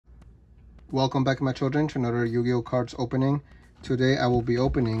Welcome back, my children, to another Yu-Gi-Oh cards opening. Today I will be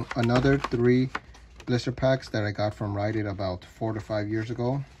opening another 3 blister packs that I got from Rite Aid about 4 to 5 years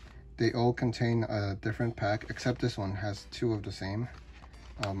ago. They all contain a different pack, except this one has 2 of the same.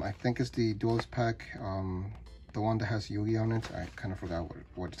 I think it's the duelist pack, the one that has Yu-Gi on it. I kind of forgot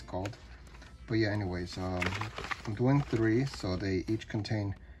what it's called. But yeah, anyways, I'm doing 3, so they each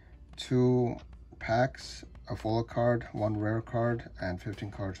contain 2 packs, a full card, 1 rare card, and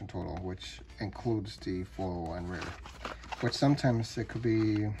 15 cards in total, which includes the full and rare. Which sometimes it could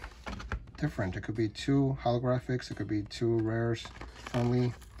be different. It could be 2 holographics, it could be 2 rares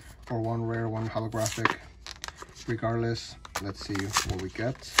only, or 1 rare, 1 holographic. Regardless, let's see what we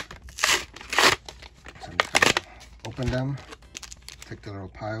get. So I'm just gonna open them, take the little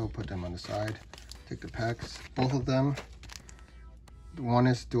pile, put them on the side, take the packs, both of them. One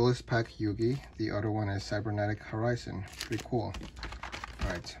is Duelist Pack Yugi, the other one is Cybernetic Horizon. Pretty cool.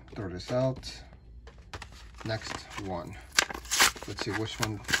 Alright, throw this out. Next one. Let's see which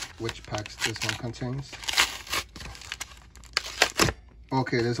packs this one contains.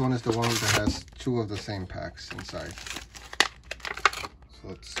 Okay, this one is the one that has 2 of the same packs inside. So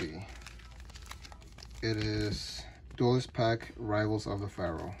let's see. It is Duelist Pack Rivals of the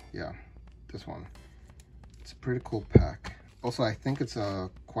Pharaoh. Yeah, this one. It's a pretty cool pack. Also, I think it's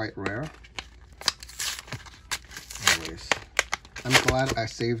quite rare. Anyways, I'm glad I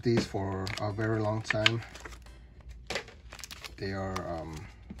saved these for a very long time. They are,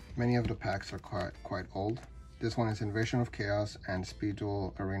 many of the packs are quite old. This one is Invasion of Chaos and Speed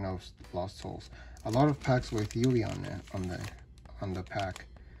Duel Arena of Lost Souls. A lot of packs with Yugi on the pack.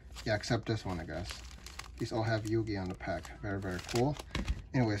 Yeah, except this one, I guess. These all have Yugi on the pack. Very, very cool.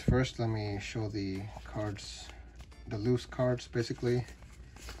 Anyways, first let me show the cards. The loose cards, basically.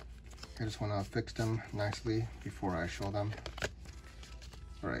 I just want to fix them nicely before I show them.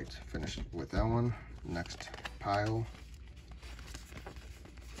 Alright, finished with that one. Next pile.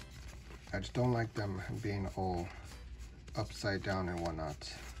 I just don't like them being all upside down and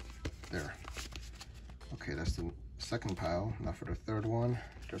whatnot. There. Okay, that's the second pile. Now for the third one.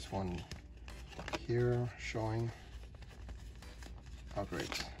 There's one here showing. Oh,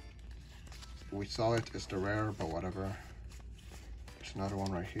 great. We saw it, it's the rare, but whatever. There's another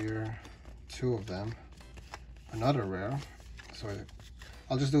one right here. 2 of them. Another rare. So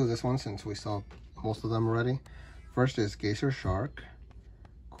I'll just do this one since we saw most of them already. First is Geyser Shark.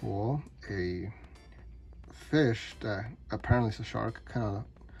 Cool. A fish that apparently is a shark. Kind of.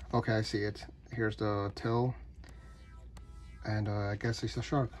 Okay, I see it. Here's the tail. And I guess it's a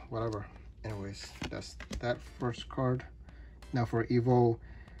shark. Whatever. Anyways, that's that first card. Now for Evo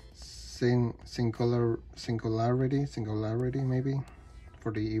Singularity maybe,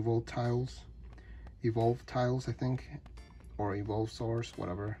 for the Evolve tiles, I think, or Evolve Source,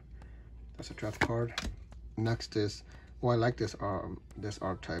 whatever. That's a draft card. Next is, I like this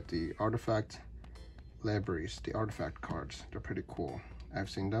archetype, the Artifact Libraries, the artifact cards. They're pretty cool.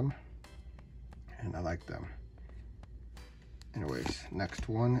 I've seen them and I like them. Anyways, next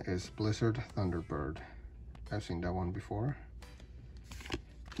one is Blizzard Thunderbird. I've seen that one before.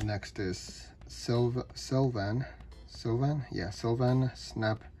 Next is Sylvan Snap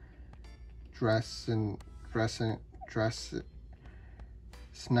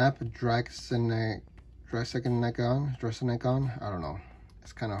Dragonagon. I don't know.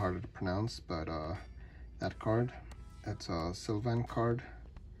 It's kind of hard to pronounce, but that card, it's a Sylvan card.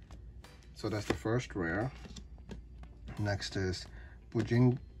 So that's the first rare. Next is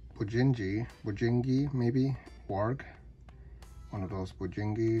Bujingi maybe, Warg. One of those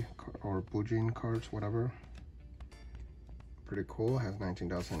Bujingi or Bujin cards, whatever. Pretty cool. Has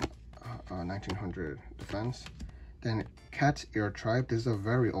 1900 defense. Then Cat's Ear Tribe. This is a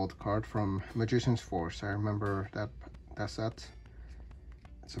very old card from Magician's Force. I remember that set.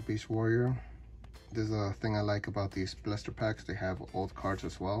 It's a Beast Warrior. This is a thing I like about these blister packs. They have old cards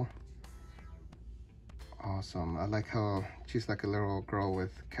as well. Awesome. I like how she's like a little girl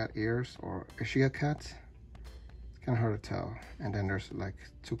with cat ears. Or is she a cat? Kind of hard to tell. And then there's like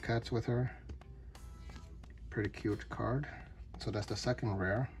 2 cats with her. Pretty cute card. So that's the second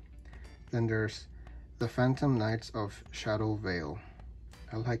rare. Then there's the Phantom Knights of Shadow Vale.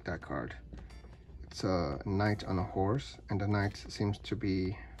 I like that card. It's a knight on a horse, and the knight seems to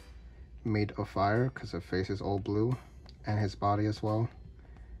be made of fire because his face is all blue, and his body as well.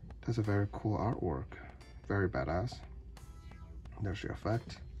 That's a very cool artwork. Very badass. There's the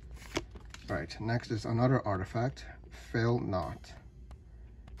effect. Right, next is another artifact, Fail Not.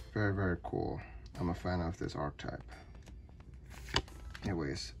 Very, very cool. I'm a fan of this archetype.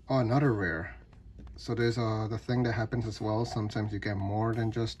 Anyways, oh, another rare. So there's the thing that happens as well. Sometimes you get more than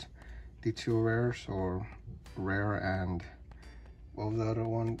just the two rares, or rare and what was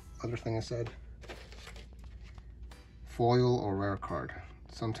the other thing I said? Foil or rare card.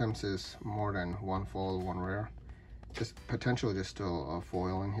 Sometimes it's more than one foil, one rare. Just potentially there's still a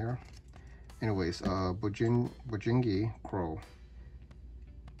foil in here. Anyways, Bujingi Crow.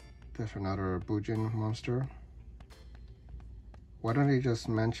 There's another Bujin monster. Why don't they just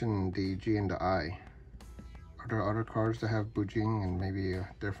mention the G and the I? Are there other cards that have Bujing and maybe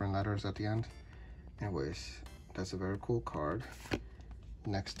different letters at the end? Anyways, that's a very cool card.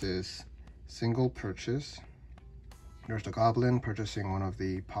 Next is Single Purchase. There's the Goblin purchasing one of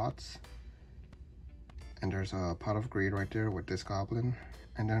the pots. And there's a Pot of Greed right there with this Goblin.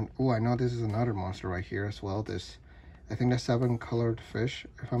 And then, oh, I know this is another monster right here as well. This, I think that's 7 colored fish,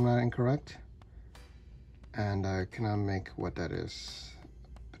 if I'm not incorrect. And I cannot make what that is.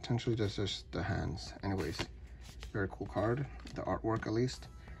 Potentially that's just the hands. Anyways, very cool card, the artwork at least.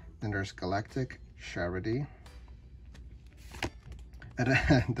 Then there's Galactic Charity.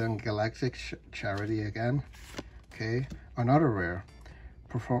 And then Galactic Charity again. Okay, another rare.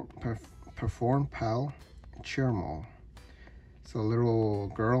 Perform Pal Cheer Mole. So a little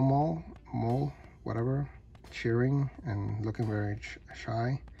girl mole, whatever, cheering and looking very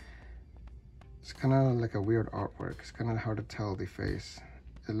shy. It's kind of like a weird artwork. It's kind of hard to tell the face.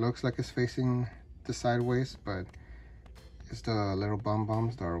 It looks like it's facing the sideways, but it's the little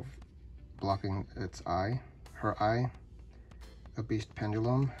bum-bums that are blocking its eye, her eye, a beast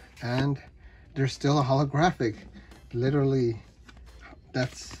pendulum, and there's still a holographic. Literally,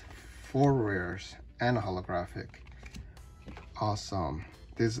 that's 4 rares and a holographic. Awesome.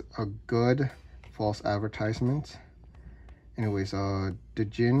 This is a good false advertisement. Anyways, the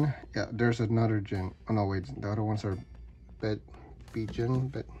Jin, yeah, there's another Jin. Oh no, wait, the other ones are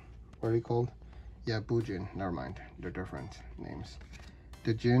Bijin, but what are they called? Yeah, Bujin, never mind, they're different names.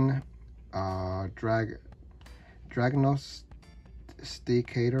 The Jin,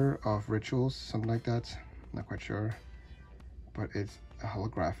 Dragnosticator of Rituals, something like that, not quite sure, but it's a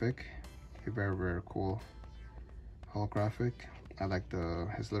holographic, a very, very cool holographic. I like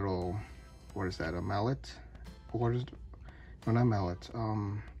his little, what is that, a mallet? What is it? No, not mallet.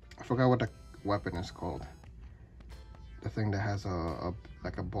 I forgot what the weapon is called. The thing that has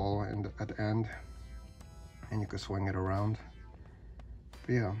like a ball at the end, and you can swing it around.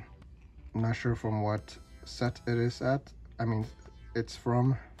 But yeah, I'm not sure from what set it is at. I mean, it's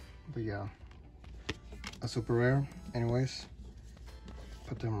from, but yeah, a super rare. Anyways,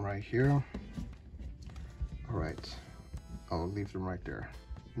 put them right here. All right, I'll leave them right there.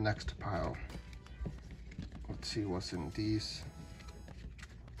 Next pile. Let's see what's in these.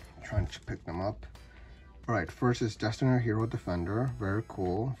 I'm trying to pick them up. All right, first is Destiny Hero Defender. Very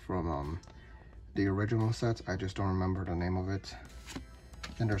cool, from the original sets. I just don't remember the name of it.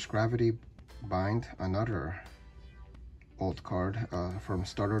 Then there's Gravity Bind, another old card from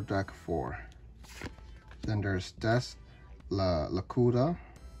Starter Deck 4. Then there's Des Lacuda,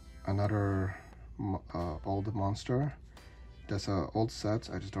 another old monster. That's an old set.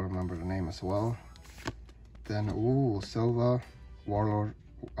 I just don't remember the name as well. Then, ooh, Silva, Warlord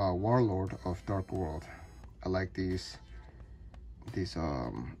of Dark World. I like these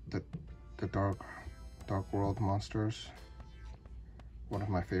the Dark World monsters. One of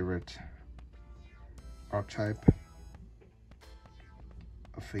my favorite archetype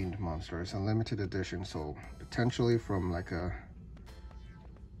of Fiend monster. It's a limited edition, so potentially from like a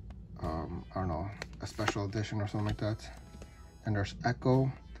I don't know, a special edition or something like that. And there's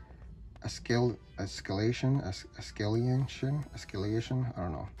Echo, Escalation, I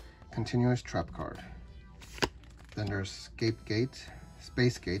don't know, continuous trap card. Then there's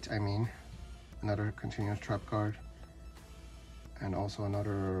Space Gate, I mean, another continuous trap card, and also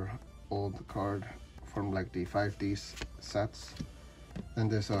another old card from like the 5D sets. Then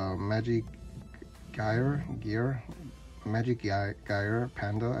there's a Magic Gear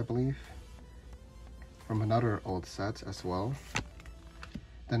Panda, I believe, from another old set as well.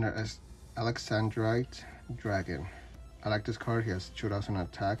 Then there is Alexandrite Dragon. I like this card. He has 2000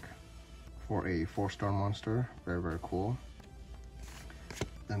 attack for a 4-star monster. Very, very cool.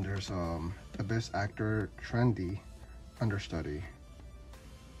 Then there's Abyss Actor Trendy Understudy.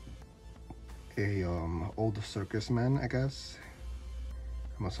 A old circus man, I guess.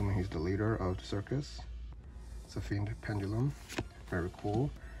 I'm assuming he's the leader of the circus. It's a Fiend Pendulum. Very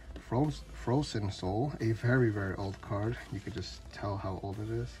cool. Frozen Soul, a very, very old card. You could just tell how old it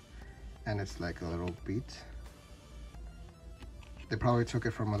is. And it's like a little beat. They probably took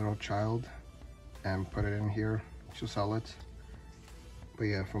it from a little child and put it in here to sell it. But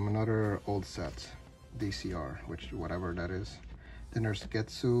yeah, from another old set, DCR, which whatever that is. Then there's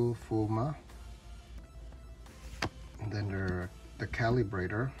Getsu Fuma. And then the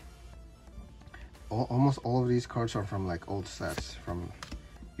Calibrator. Almost all of these cards are from like old sets from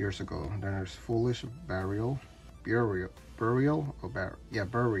years ago. And then there's Foolish Burial, Burial,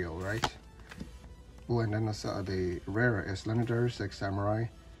 right? Oh, and then the rare is Legendary Six Samurai,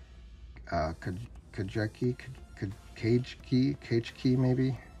 Kajeki, Cage Key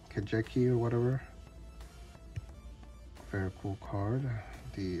maybe, Kajeki or whatever. Very cool card.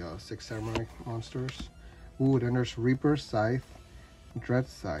 The Six Samurai monsters. Ooh, then there's Reaper, Scythe, Dread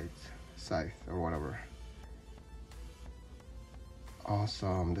Scythe or whatever.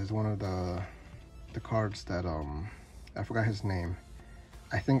 Awesome. There's one of the cards that I forgot his name.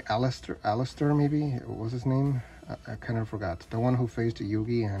 I think Alistair maybe what was his name. I kind of forgot. The one who faced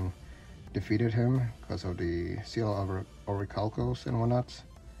Yugi and defeated him because of the Seal of Orichalcos and whatnot.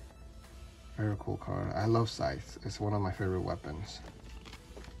 Very cool card. I love Scythe. It's one of my favorite weapons.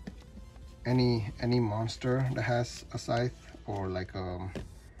 Any monster that has a scythe or like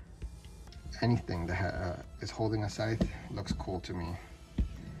anything that is holding a scythe looks cool to me.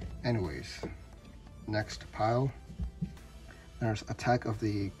 Anyways, next pile. There's Attack of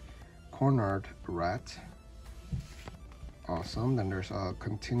the Cornered Rat. Awesome. Then there's a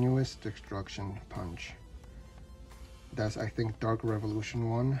Continuous Destruction Punch. That's I think Dark Revolution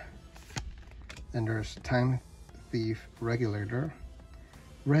 1. Then there's Time Thief Regulator.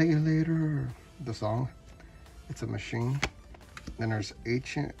 The song. It's a machine. Then there's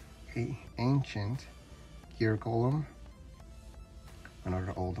Ancient Gear Golem.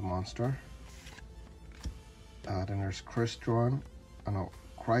 Another old monster. Then there's Crystron. I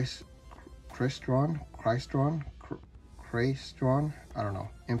don't know.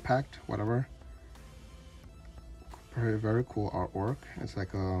 Impact, whatever. Very cool artwork. It's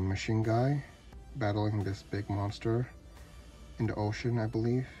like a machine guy battling this big monster in the ocean, I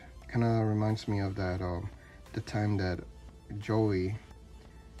believe. Kind of reminds me of that the time that Joey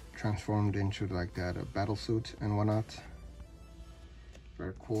transformed into like that battle suit and whatnot.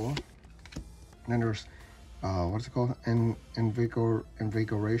 Very cool. And then there's what's it called?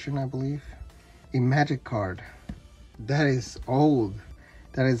 Invigoration, I believe. A magic card. That is old.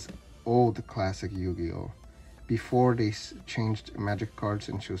 That is old classic Yu-Gi-Oh! Before they changed magic cards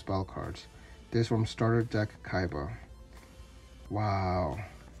into spell cards. This from Starter Deck Kaiba. Wow.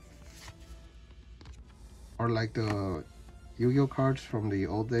 Or like the Yu-Gi-Oh! Cards from the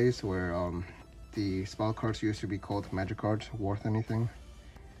old days where the spell cards used to be called magic cards, worth anything.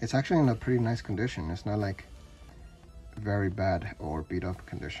 It's actually in a pretty nice condition. It's not like very bad or beat up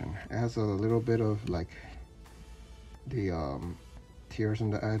condition. It has a little bit of like the tears on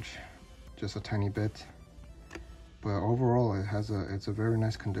the edge, just a tiny bit. But overall it's a very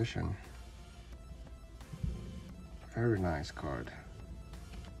nice condition. Very nice card.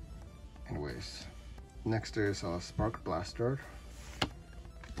 Anyways, next is a Spark Blaster,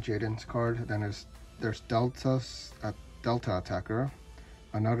 Jaden's card. Then there's Delta Attacker,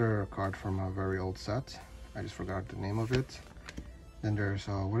 another card from a very old set. I just forgot the name of it. Then there's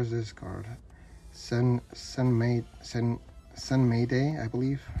what is this card? Sen Mayday, I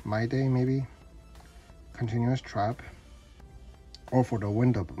believe. Mayday maybe. Continuous Trap. Oh, for the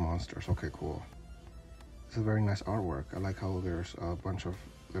wind up monsters. Okay, cool. It's a very nice artwork. I like how there's a bunch of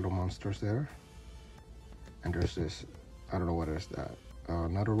little monsters there. And there's this, I don't know what is that.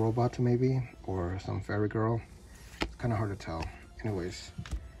 Another robot maybe, or some fairy girl. It's kind of hard to tell. Anyways,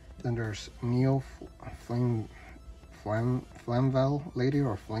 then there's Neo Flamvel Lady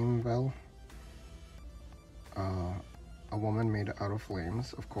or Flamevel. A woman made out of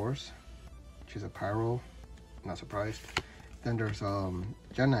flames, of course. She's a pyro, not surprised. Then there's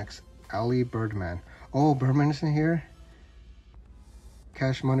Gen X Ali Birdman. Oh, Birdman is in here.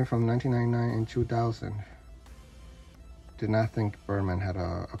 Cash Money from 1999 and 2000. Did not think Birdman had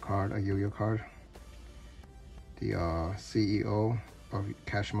a card, a Yu-Gi-Oh card. The CEO of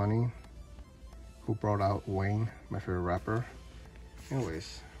Cash Money, who brought out Wayne, my favorite rapper.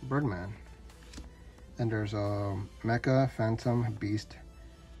 Anyways, Birdman. Then there's Mecha Phantom Beast,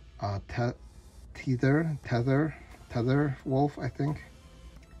 Tether Wolf, I think.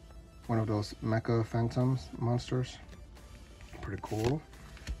 One of those Mecha Phantoms monsters. Pretty cool.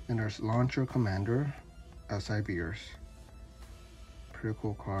 Then there's Launcher Commander, Cybears. Pretty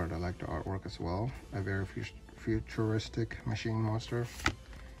cool card. I like the artwork as well. A very futuristic machine monster.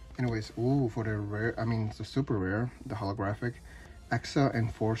 Anyways, ooh, for the rare, I mean, it's a super rare, the holographic Exa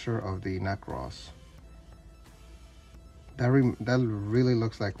Enforcer of the Necros. That really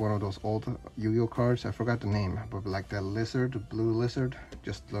looks like one of those old Yu-Gi-Oh cards. I forgot the name, but like that lizard, blue lizard,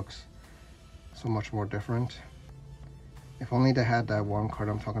 just looks so much more different. If only they had that one card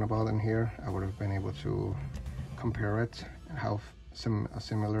I'm talking about in here, I would have been able to compare it and how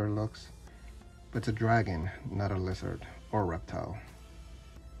similar it looks. But it's a dragon, not a lizard or reptile.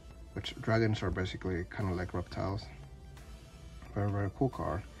 Which dragons are basically kind of like reptiles. Very, very cool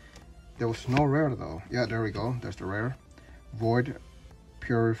card. There was no rare though. Yeah, there we go. There's the rare. Void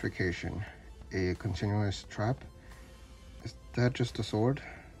Purification. A continuous trap. Is that just a sword?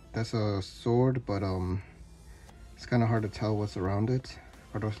 That's a sword, but it's kind of hard to tell what's around it.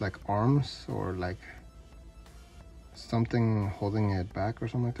 Are those like arms or like something holding it back or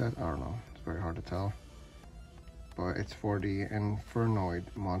something like that? I don't know. It's very hard to tell. But it's for the Infernoid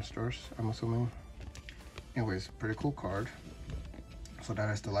monsters, I'm assuming. Anyways, pretty cool card. So that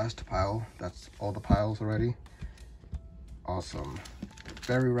is the last pile. That's all the piles already. Awesome.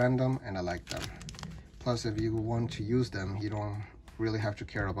 Very random, and I like them. Plus, if you want to use them, you don't really have to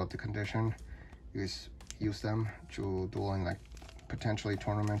care about the condition. You just use them to duel in like potentially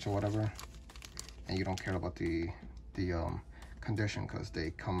tournaments or whatever, and you don't care about the condition because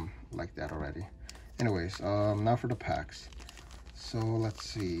they come like that already. Anyways, now for the packs. So let's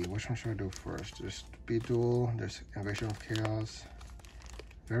see, which one should I do first? There's Speed Duel, there's Invasion of Chaos.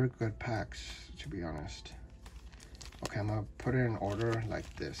 Very good packs, to be honest. Okay, I'm gonna put it in order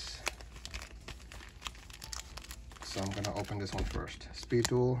like this. So I'm gonna open this one first. Speed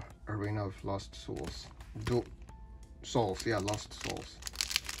Duel, Arena of Lost Souls. Yeah, Lost Souls.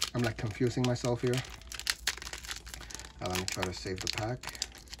 I'm like confusing myself here. Let me try to save the pack.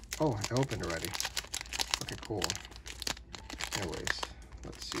 Oh, I opened already. Okay, cool. Anyways,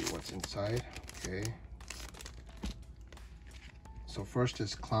 let's see what's inside. Okay. So first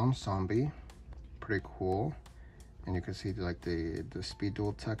is Clown Zombie. Pretty cool. And you can see like the Speed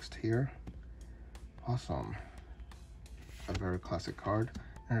Duel text here. Awesome. A very classic card.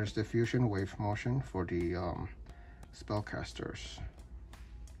 And there's Diffusion Wave Motion for the spellcasters.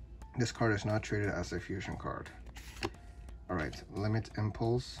 This card is not treated as a fusion card. Alright, Limit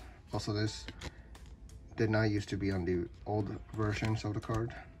Impulse. Also, this did not used to be on the old versions of the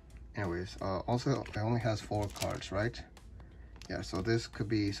card. Anyways, also it only has 4 cards, right? Yeah, so this could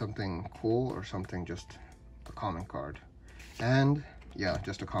be something cool or something just a common card. And yeah,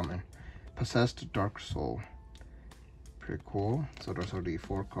 just a common. Possessed Dark Soul. Pretty cool. So those are the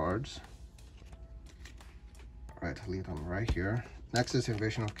 4 cards. Alright, leave them right here. Next is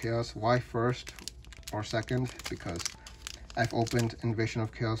Invasion of Chaos. Why first or second? Because I've opened Invasion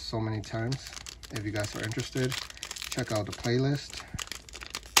of Chaos so many times. If you guys are interested, check out the playlist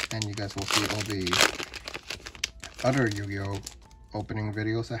and you guys will see all the other Yu-Gi-Oh! Opening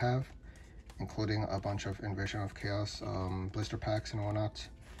videos I have, including a bunch of Invasion of Chaos blister packs and whatnot.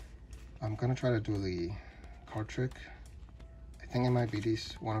 I'm gonna try to do the card trick. I think it might be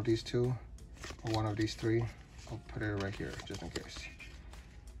one of these 2 or one of these 3. I'll put it right here just in case.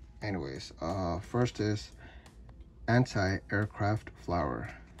 Anyways, first is Anti-Aircraft Flower.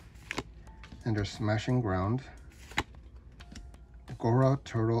 And there's Smashing Ground, Gora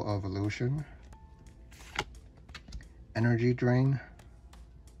Turtle of Illusion, Energy Drain,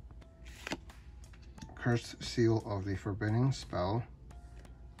 Cursed Seal of the Forbidding Spell.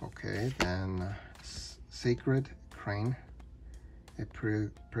 Okay, then Sacred Crane, a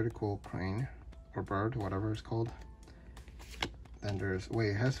pretty cool crane or bird, whatever it's called. Then there's,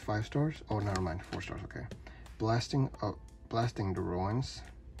 wait, it has 5 stars? Oh, never mind, 4 stars, okay. Blasting the Ruins.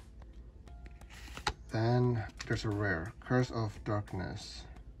 Then there's a rare, Curse of Darkness.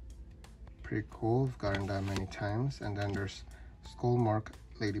 Pretty cool, I've gotten that many times. And then there's Skullmark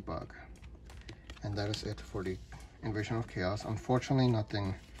Ladybug. And that is it for the Invasion of Chaos. Unfortunately,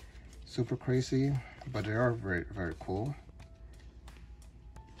 nothing super crazy, but they are very, very cool.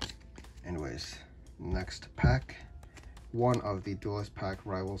 Anyways, next pack. One of the Duelist Pack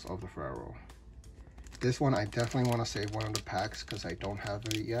Rivals of the Pharaoh. This one, I definitely want to save one of the packs because I don't have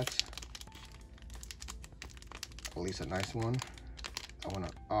it yet. At least a nice one. I want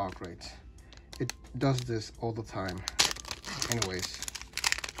to, oh great. It does this all the time. Anyways,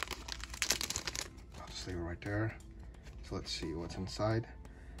 I'll just leave it right there. So let's see what's inside.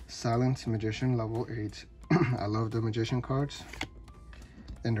 Silent Magician level 8. I love the Magician cards.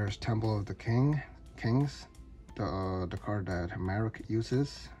 Then there's Temple of the Kings. The card that Marek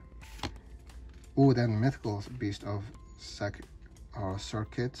uses. Ooh, then Mythical Beast of Circuit,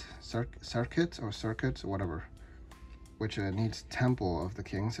 whatever. Which needs Temple of the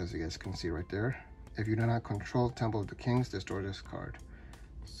Kings, as you guys can see right there. If you do not control Temple of the Kings, destroy this card.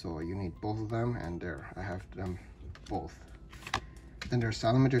 So you need both of them, and there, I have them both. Then there's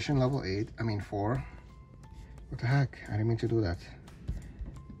Silent Magician level 4. What the heck? I didn't mean to do that.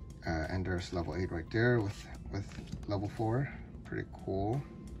 And there's level 8 right there with with level 4. Pretty cool.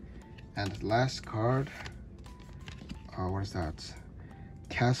 And the last card, what is that?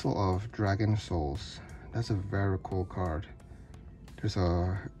 Castle of Dragon Souls. That's a very cool card. There's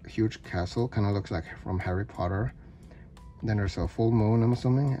a huge castle, kind of looks like from Harry Potter. Then there's a full moon, I'm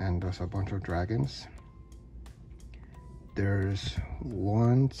assuming, and there's a bunch of dragons. There's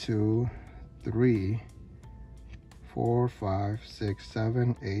 1, 2, 3, 4, 5, 6,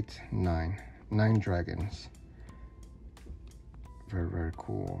 7, 8, 9. 9 dragons. Very, very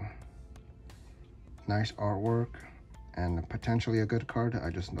cool. Nice artwork and potentially a good card. I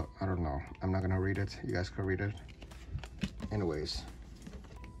don't know. I'm not gonna read it. You guys can read it. Anyways,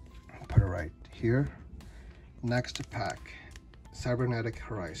 put it right here. Next pack, Cybernetic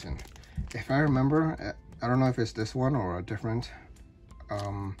Horizon. If I remember, I don't know if it's this one or a different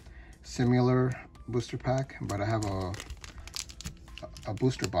similar booster pack, but I have a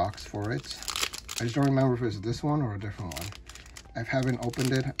booster box for it. I just don't remember if it's this one or a different one. I haven't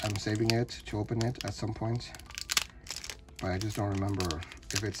opened it. I'm saving it to open it at some point, but I just don't remember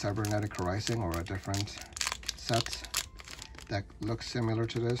if it's Cybernetic Horizon or a different set that looks similar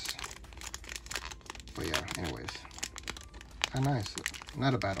to this. But yeah, anyways, nice.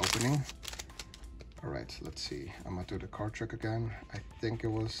 Not a bad opening. All right, let's see. I'm gonna do the card trick again. I think it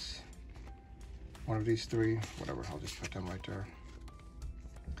was one of these 3. Whatever, I'll just put them right there.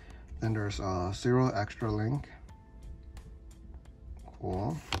 Then there's a 0 extra link.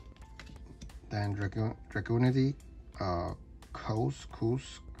 Cool. Then Dragunity,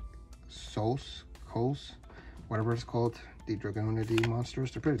 Souls, whatever it's called. The Dragunity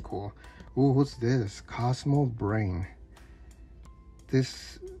monsters, they're pretty cool. Ooh, what's this? Cosmo Brain.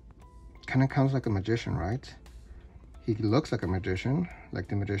 This kind of counts like a magician, right? He looks like a magician, like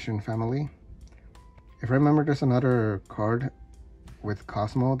the Magician family. If I remember, there's another card with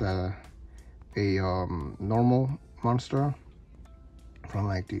Cosmo, a normal monster from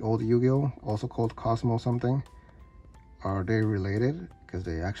like the old Yu-Gi-Oh, also called Cosmo something. Are they related? Because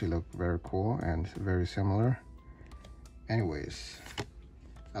they actually look very cool and very similar. Anyways,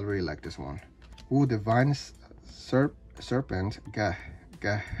 I really like this one. Ooh, Divine Serpent, gah,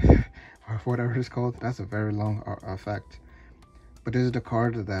 or whatever it's called. That's a very long effect. But this is the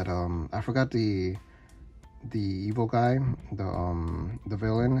card that I forgot the evil guy, the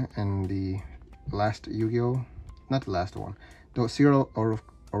villain in the last Yu-Gi-Oh, not the last one. The Zero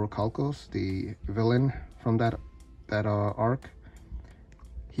Orichalcos, the villain from that arc,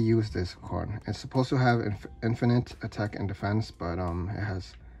 he used this card. It's supposed to have infinite attack and defense, but it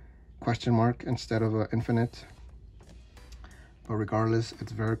has question mark instead of infinite. But regardless,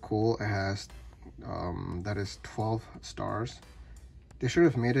 it's very cool. It has that is 12 stars. They should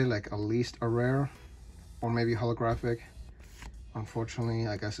have made it like at least a rare or maybe holographic. Unfortunately,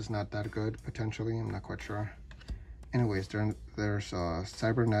 I guess it's not that good. Potentially, I'm not quite sure. Anyways, there's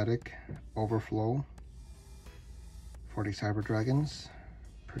Cybernetic Overflow for the Cyber Dragons.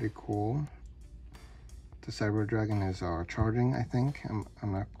 Pretty cool. The Cyber Dragon is charging, I think.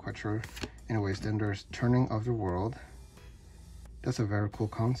 I'm not quite sure. Anyways, then there's Turning of the World. That's a very cool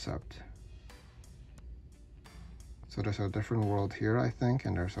concept. So there's a different world here, I think,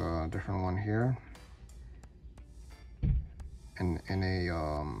 and there's a different one here. In a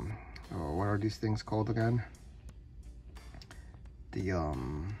what are these things called again? The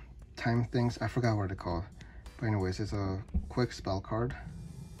time things, I forgot what they're called. But anyways, it's a quick spell card.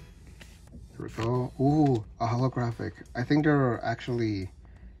 Here we go. Ooh, a holographic. I think there are actually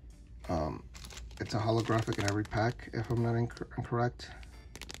it's a holographic in every pack, if I'm not incorrect.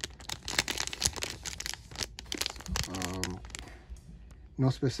 No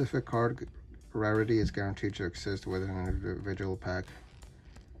specific card rarity is guaranteed to exist within an individual pack.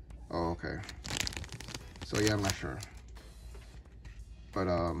 Oh, okay. So yeah, I'm not sure. But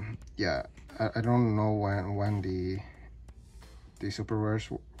yeah, I don't know when the super rares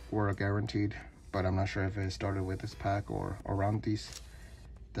were guaranteed, but I'm not sure if it started with this pack or around this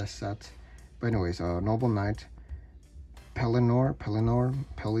set. But anyways, Noble Knight, Pellinor,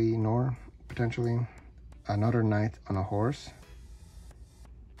 potentially. Another knight on a horse.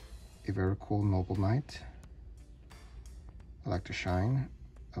 A very cool Noble Knight. I like the shine.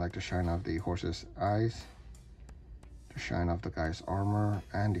 I like the shine of the horse's eyes, the shine of the guy's armor,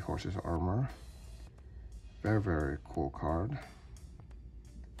 and the horse's armor. Very, very cool card.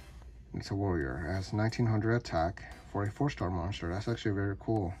 It's a warrior. It has 1900 attack for a 4-star monster. That's actually very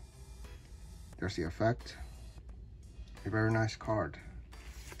cool. There's the effect. A very nice card.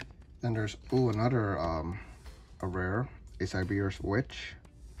 Then there's, ooh, another a rare, a Siberia's Witch.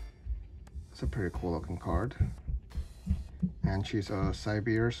 It's a pretty cool looking card. And she's a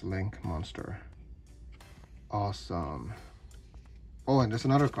Siberia's Link monster. Awesome. Oh, and there's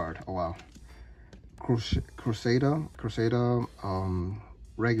another card. Oh wow. Crusader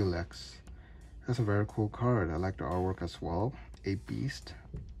Regulex. That's a very cool card. I like the artwork as well. A beast.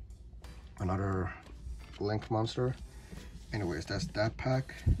 Another Link monster. Anyways, that's that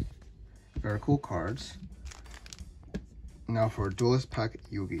pack. Very cool cards. Now for Duelist Pack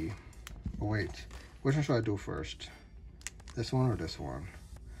Yugi. Oh wait, which one should I do first? This one or this one?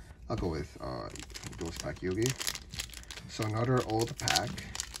 I'll go with Duelist Pack Yugi. So another old pack.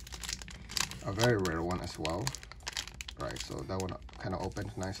 A very rare one as well. Right, so that one kind of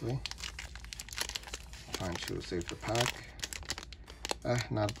opened nicely. Trying to save the pack.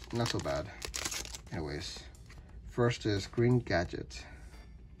 Not so bad. Anyways, first is Green Gadget.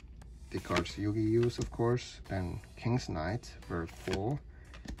 The cards Yugi use, of course. Then King's Knight, very cool.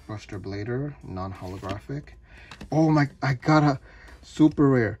 Buster Blader, non-holographic. Oh my, I got a super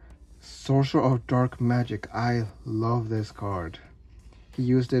rare Sorcerer of Dark Magic. I love this card. He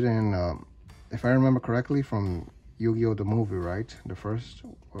used it in, if I remember correctly, from Yu-Gi-Oh! The movie, right? The first,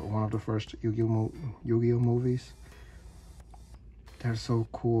 one of the first Yu-Gi-Oh! Movies. They're so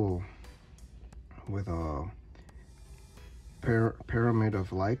cool. With a Pyramid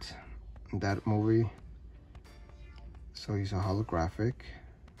of Light. That movie. So he's a holographic.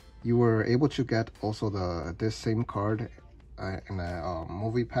 You were able to get also this same card in a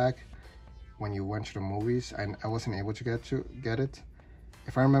movie pack when you went to the movies, and I wasn't able to get it.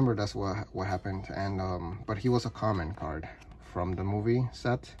 If I remember, that's what happened. And but he was a common card from the movie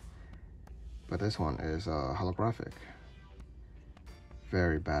set, but this one is holographic.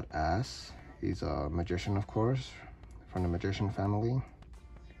 Very badass. He's a magician, of course, from the magician family.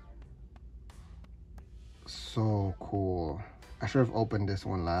 So cool. I should have opened this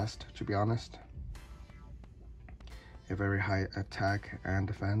one last, to be honest. A very high attack and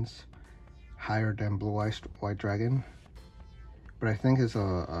defense, higher than Blue Eyes White Dragon, but I think it's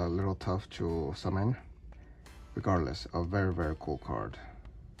a little tough to summon. Regardless, a very, very cool card.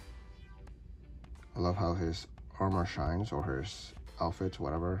 I love how his armor shines, or his outfit,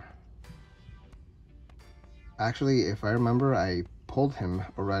 whatever. Actually, if I remember, I pulled him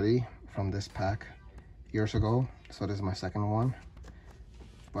already from this pack years ago, so this is my second one,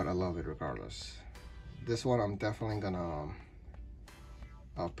 but I love it regardless. This one I'm definitely gonna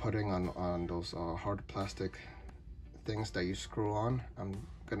putting on those hard plastic things that you screw on. I'm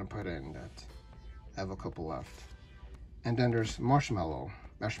gonna put in that. I have a couple left. And then there's Marshmallow.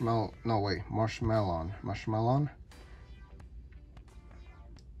 Marshmallow.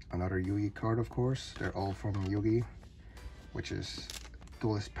 Another Yugi card, of course. They're all from Yugi, which is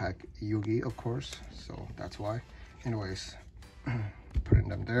Duelist Pack Yugi, of course, so that's why. Anyways, putting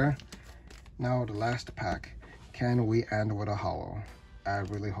them there. Now the last pack. Can we end with a holo? I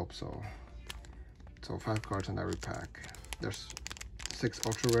really hope so. So 5 cards in every pack. There's 6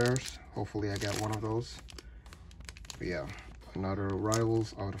 ultra rares. Hopefully I get one of those. But yeah, another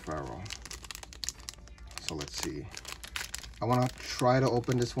Rivals of the Pharaoh. So let's see. I want to try to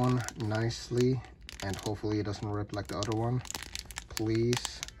open this one nicely, and hopefully it doesn't rip like the other one.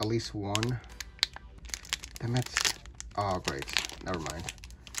 Please, at least one. Damn it. Oh, great. Never mind.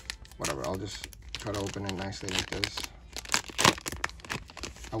 Whatever, I'll just try to open it nicely like this.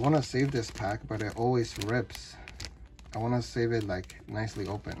 I want to save this pack, but it always rips. I want to save it like nicely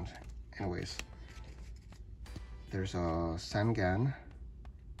opened. Anyways, there's a Sangan.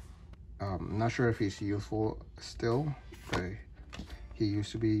 I'm not sure if he's useful still, but he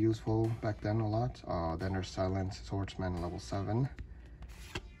used to be useful back then a lot. Then there's Silent Swordsman level 7.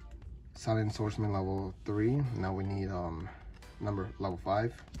 Silent Swordsman level 3. Now we need level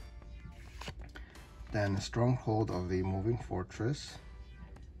 5. Then Stronghold of the Moving Fortress.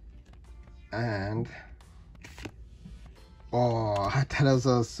 And I thought it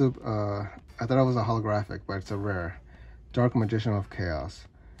was I thought it was a holographic, but it's a rare. Dark Magician of Chaos.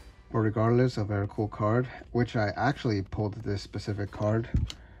 But regardless, a very cool card, which I actually pulled this specific card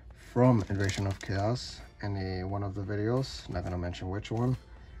from Invasion of Chaos in one of the videos. Not gonna mention which one,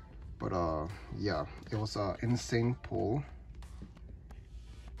 but yeah, it was an insane pull,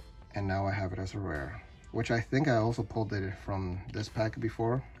 and now I have it as a rare, which I think I also pulled it from this pack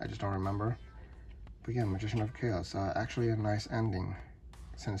before. I just don't remember. But yeah, Magician of Chaos, actually a nice ending,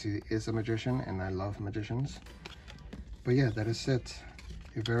 since he is a magician and I love magicians. But yeah, that is it.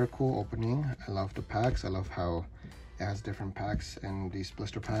 A very cool opening. I love the packs. I love how it has different packs in these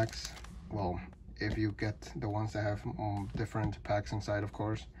blister packs. Well, if you get the ones that have different packs inside, of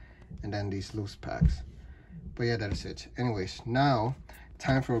course, and then these loose packs. But yeah, that is it. Anyways, now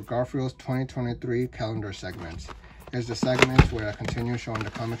time for Garfield's 2023 calendar segment. Here's the segment where I continue showing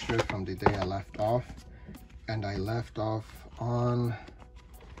the comic strip from the day I left off. And I left off on,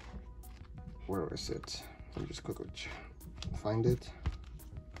 where is it? Let me just quickly find it.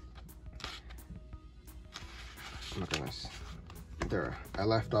 Oh my goodness. There, I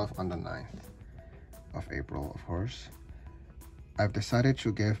left off on the 9th of April, of course. I've decided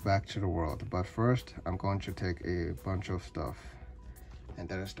to give back to the world, but first I'm going to take a bunch of stuff. And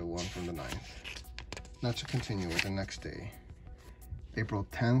that is the one from the 9th. Now to continue with the next day. April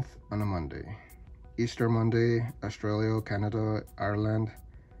 10th on a Monday. Easter Monday, Australia, Canada, Ireland,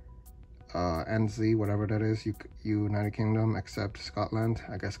 NZ, whatever that is, United Kingdom, except Scotland.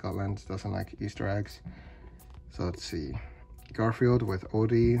 I guess Scotland doesn't like Easter eggs. So let's see. Garfield with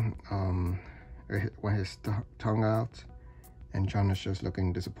Odie, with his tongue out, and John is just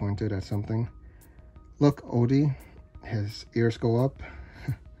looking disappointed at something. Look, Odie, his ears go up,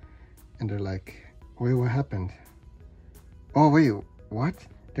 and they're like, wait, what happened? Oh, wait, what?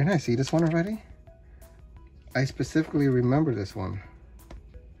 Didn't I see this one already? I specifically remember this one.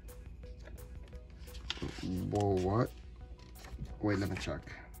 Whoa, what? Wait, let me check.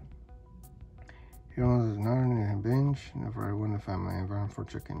 You know, there's not only a binge, never I win the family environment for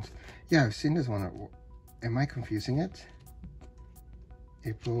chickens. Yeah, I've seen this one. Am I confusing it?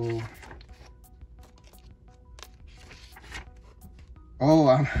 April.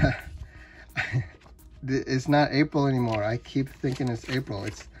 Oh, it's not April anymore. I keep thinking it's April.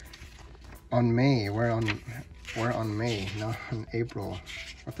 It's on May. We're on May, not on April.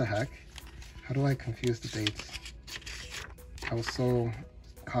 What the heck? How do I confuse the dates? I was so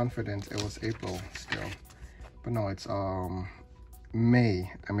confident it was April still, but no, it's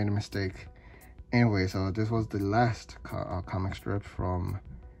May. I made a mistake. Anyway, so this was the last comic strip from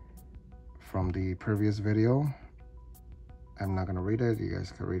the previous video. I'm not gonna read it. You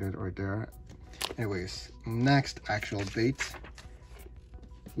guys can read it right there. Anyways, next actual date,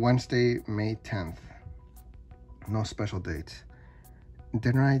 Wednesday, May 10th. No special date.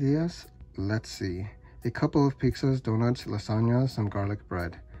 Dinner ideas? Let's see. A couple of pizzas, donuts, lasagna, some garlic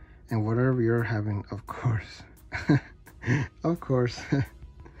bread, and whatever you're having, of course. Of course.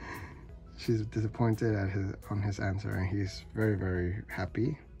 She's disappointed at his answer, and he's very, very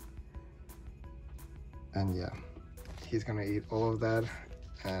happy. And yeah, he's gonna eat all of that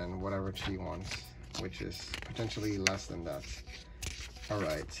and whatever she wants, which is potentially less than that. All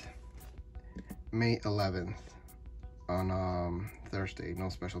right, May 11th on Thursday. No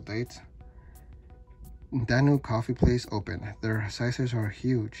special date. That new coffee place opened. Their sizes are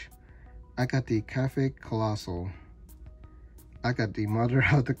huge. I got the Cafe Colossal. I got the mother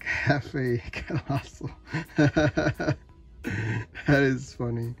of the Cafe Colossal. That is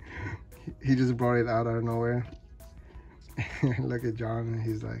funny. He just brought it out of nowhere. Look at John.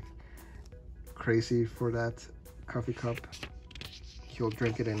 He's like crazy for that coffee cup. He'll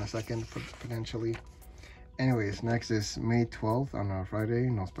drink it in a second, potentially. Anyways, next is May 12th on a Friday.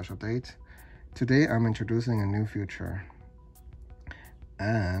 No special date. Today I'm introducing a new feature,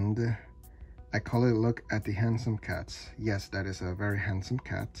 and I call it Look at the Handsome Cats. Yes, that is a very handsome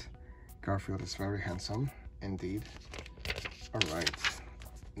cat. Garfield is very handsome indeed. All right,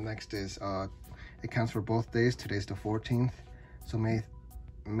 next is it counts for both days. Today's the 14th, so May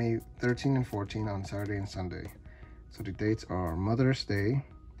 13 and 14 on Saturday and Sunday. So the dates are Mother's Day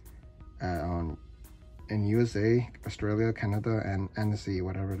in USA, Australia, Canada, and NZ,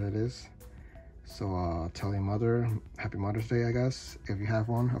 whatever that is. So tell your mother happy Mother's Day, I guess, if you have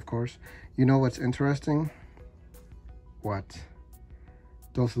one, of course. You know what's interesting? What?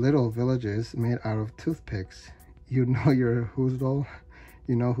 Those little villages made out of toothpicks. You know whose doll?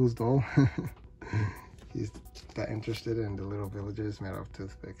 You know whose doll? He's that interested in the little villages made out of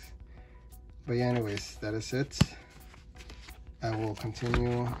toothpicks. But yeah, anyways, that is it. I will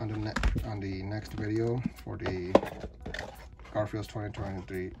continue on the next video for the Garfield's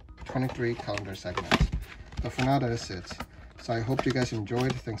 2023 calendar segment. But for now, that is it. So I hope you guys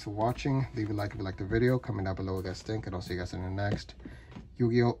enjoyed. Thanks for watching. Leave a like if you liked the video. Comment down below what you guys think, and I'll see you guys in the next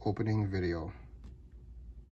Yu-Gi-Oh! Opening video.